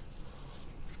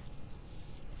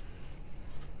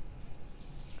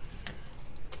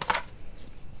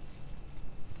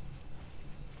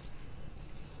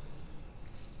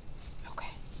 Okay.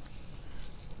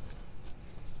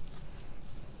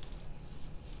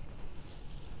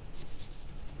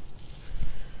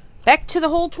 Back to the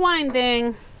whole twine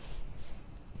thing.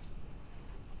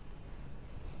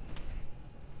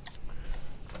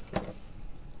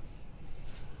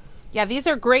 Yeah, these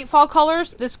are great fall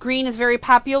colors. This green is very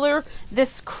popular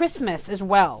this Christmas as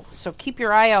well. So keep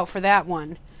your eye out for that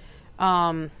one.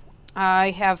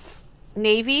 I have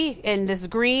navy and this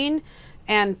green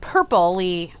and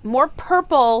purpley. More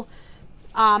purple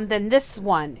than this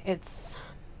one. It's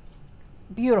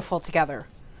beautiful together.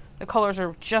 The colors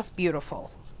are just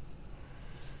beautiful.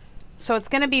 So it's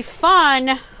going to be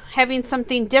fun having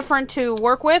something different to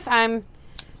work with.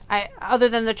 Other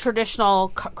than the traditional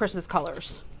Christmas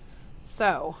colors.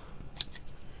 So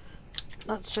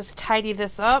Let's just tidy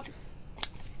this up.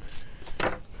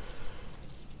 And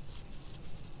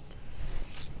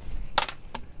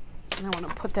I want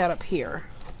to put that up here.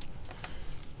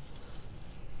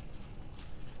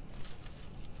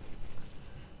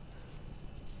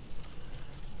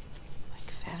 Like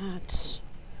that.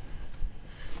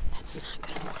 That's not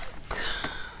going to work.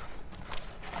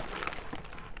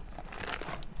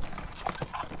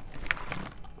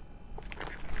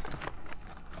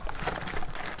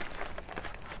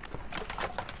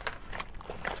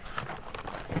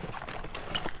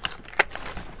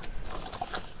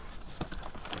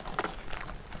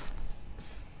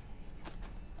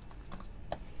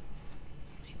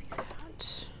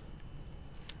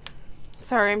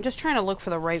 Sorry, I'm just trying to look for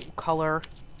the right color.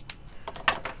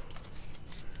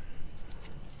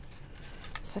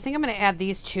 So I think I'm going to add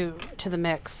these two to the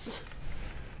mix.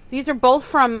 These are both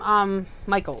from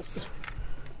Michaels.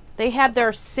 They had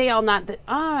their sale,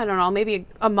 I don't know, maybe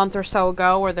a month or so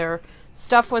ago, where their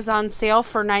stuff was on sale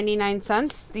for 99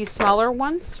 cents, these smaller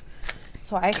ones.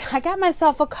 So I got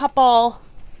myself a couple.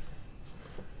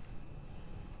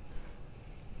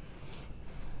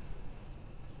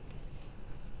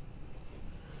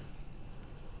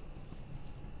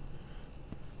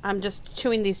 I'm just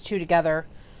chewing these two together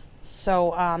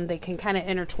so they can kind of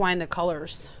intertwine the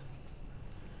colors.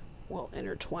 Will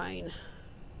intertwine.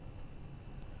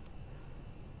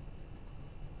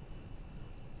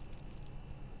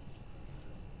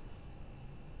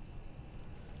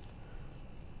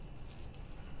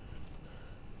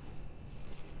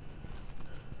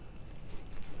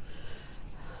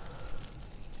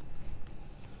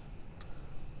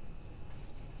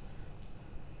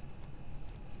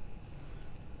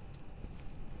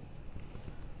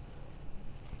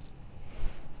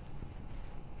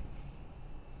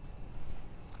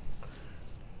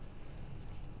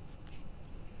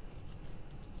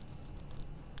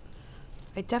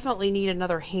 I definitely need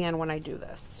another hand when I do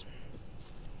this,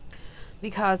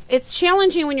 because it's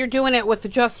challenging when you're doing it with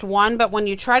just one, but when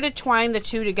you try to twine the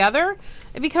two together,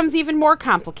 it becomes even more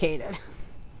complicated.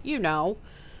 You know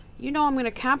I'm going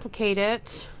to complicate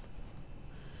it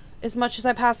as much as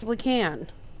I possibly can.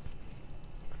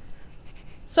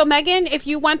 So Megan, if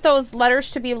you want those letters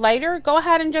to be lighter, go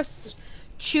ahead and just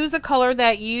choose a color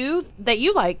that you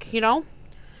like, you know.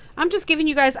 I'm just giving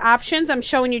you guys options. I'm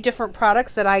showing you different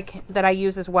products that I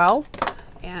use as well.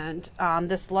 And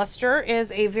this luster is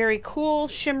a very cool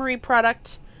shimmery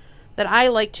product that I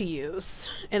like to use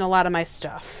in a lot of my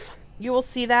stuff. You will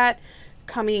see that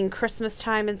coming Christmas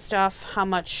time and stuff, how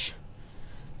much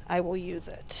I will use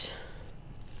it.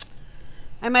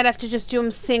 I might have to just do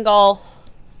them single.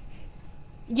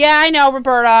 Yeah, I know,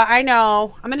 Roberta. I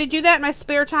know. I'm going to do that in my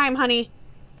spare time, honey.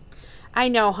 I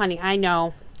know, honey. I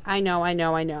know. I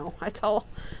know. That's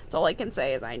all I can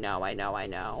say is I know.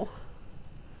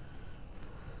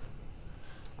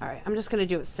 All right, I'm just going to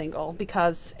do it single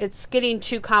because it's getting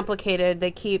too complicated.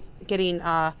 They keep getting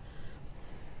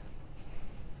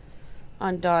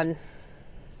undone.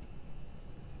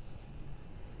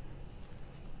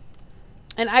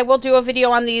 And I will do a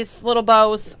video on these little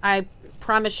bows. I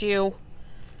promise you.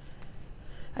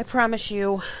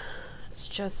 It's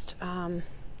just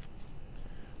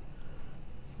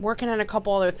working on a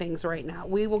couple other things right now.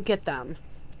 We will get them.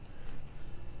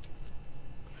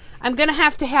 I'm going to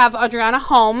have Adriana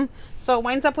home, so it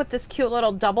winds up with this cute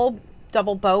little double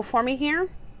bow for me here.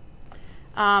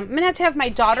 I'm going to have my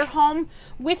daughter home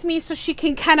with me so she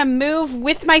can kind of move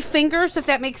with my fingers, if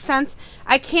that makes sense.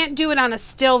 I can't do it on a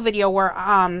still video where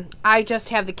I just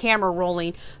have the camera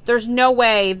rolling. There's no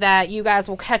way that you guys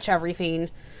will catch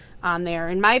everything on there.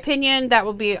 In my opinion, that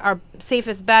will be our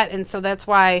safest bet, and so that's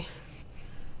why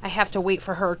I have to wait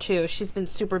for her too. She's been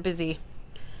super busy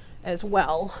as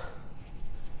well.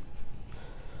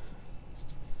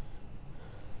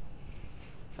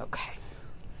 Okay.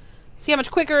 See how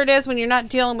much quicker it is when you're not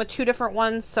dealing with two different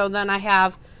ones? So then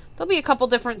there'll be a couple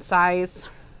different size.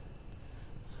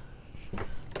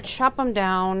 Chop them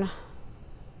down.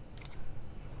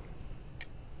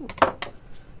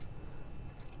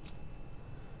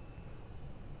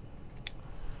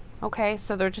 Okay,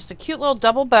 so they're just a cute little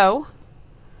double bow.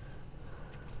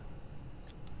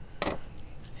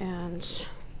 And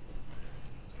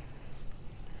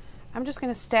I'm just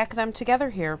going to stack them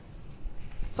together here.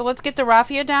 So let's get the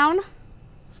raffia down.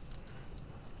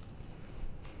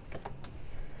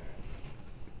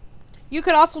 You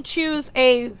could also choose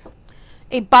a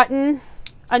button,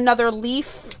 another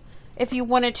leaf, if you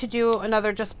wanted to do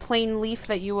another just plain leaf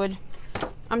that you would.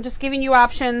 I'm just giving you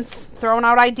options, throwing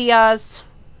out ideas.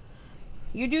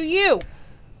 You do you.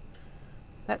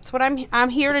 That's what I'm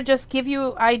here to just give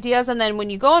you ideas, and then when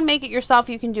you go and make it yourself,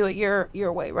 you can do it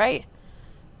your way, right?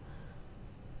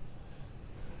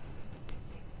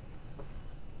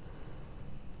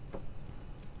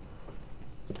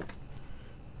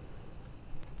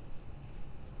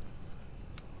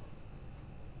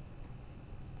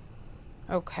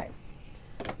 Okay.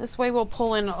 This way we'll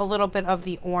pull in a little bit of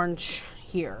the orange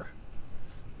here.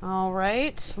 All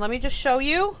right, let me just show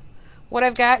you what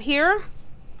I've got here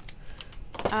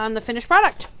on the finished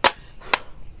product.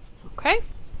 Okay.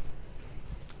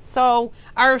 So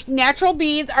our natural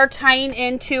beads are tying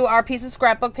into our piece of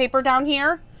scrapbook paper down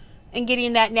here and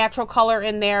getting that natural color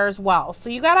in there as well. So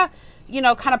you gotta, you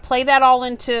know, kind of play that all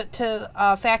into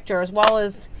factor, as well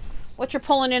as what you're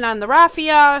pulling in on the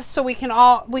raffia, so we can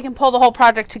pull the whole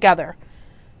project together.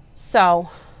 So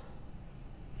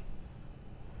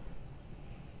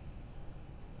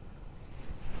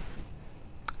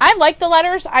I like the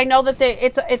letters. I know that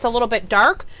it's a little bit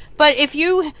dark, but if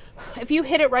you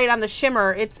hit it right on the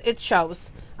shimmer, it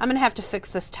shows. I'm gonna have to fix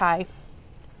this tie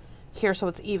here so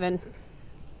it's even.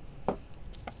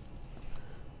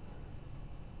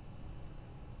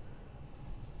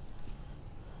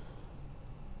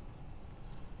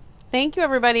 Thank you,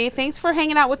 everybody. Thanks for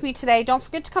hanging out with me today. Don't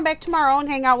forget to come back tomorrow and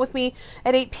hang out with me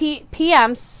at 8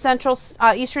 p.m. Central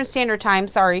Eastern Standard Time.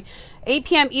 Sorry, 8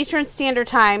 p.m. Eastern Standard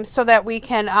Time, so that we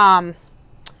can have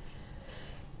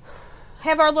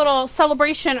our little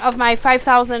celebration of my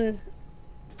 5,000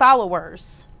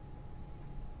 followers.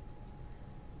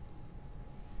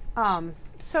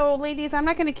 So, ladies, I'm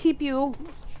not going to keep you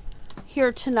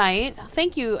here tonight.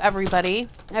 Thank you, everybody.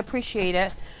 I appreciate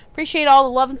it. Appreciate all the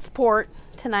love and support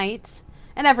tonight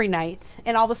and every night,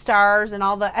 and all the stars and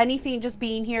all the anything just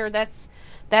being here.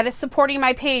 That is supporting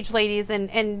my page, ladies,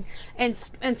 and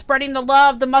spreading the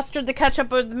love, the mustard, the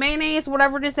ketchup, or the mayonnaise,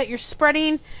 whatever it is that you're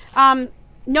spreading. Know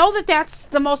that that's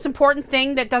the most important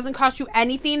thing, that doesn't cost you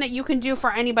anything, that you can do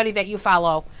for anybody that you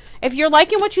follow. If you're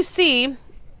liking what you see,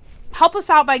 help us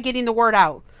out by getting the word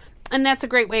out, and that's a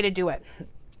great way to do it.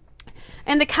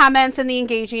 And the comments and the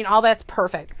engaging, all that's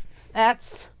perfect.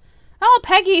 That's Oh,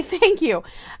 Peggy, thank you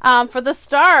for the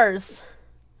stars.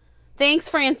 Thanks,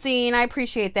 Francine. I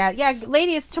appreciate that. Yeah,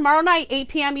 ladies, tomorrow night, 8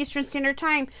 p.m. Eastern Standard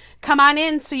Time. Come on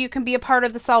in so you can be a part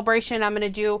of the celebration. I'm going to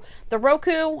do the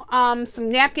Roku, some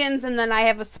napkins, and then I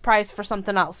have a surprise for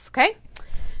something else, okay?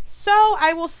 So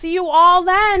I will see you all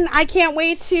then. I can't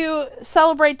wait to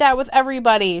celebrate that with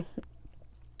everybody.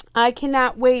 I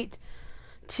cannot wait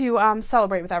to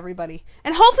celebrate with everybody.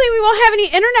 And hopefully we won't have any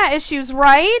internet issues,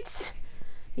 right?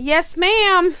 Yes,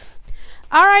 ma'am.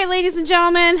 All right, ladies and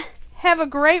gentlemen, have a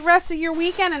great rest of your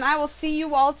weekend, and I will see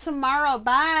you all tomorrow.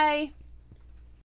 Bye.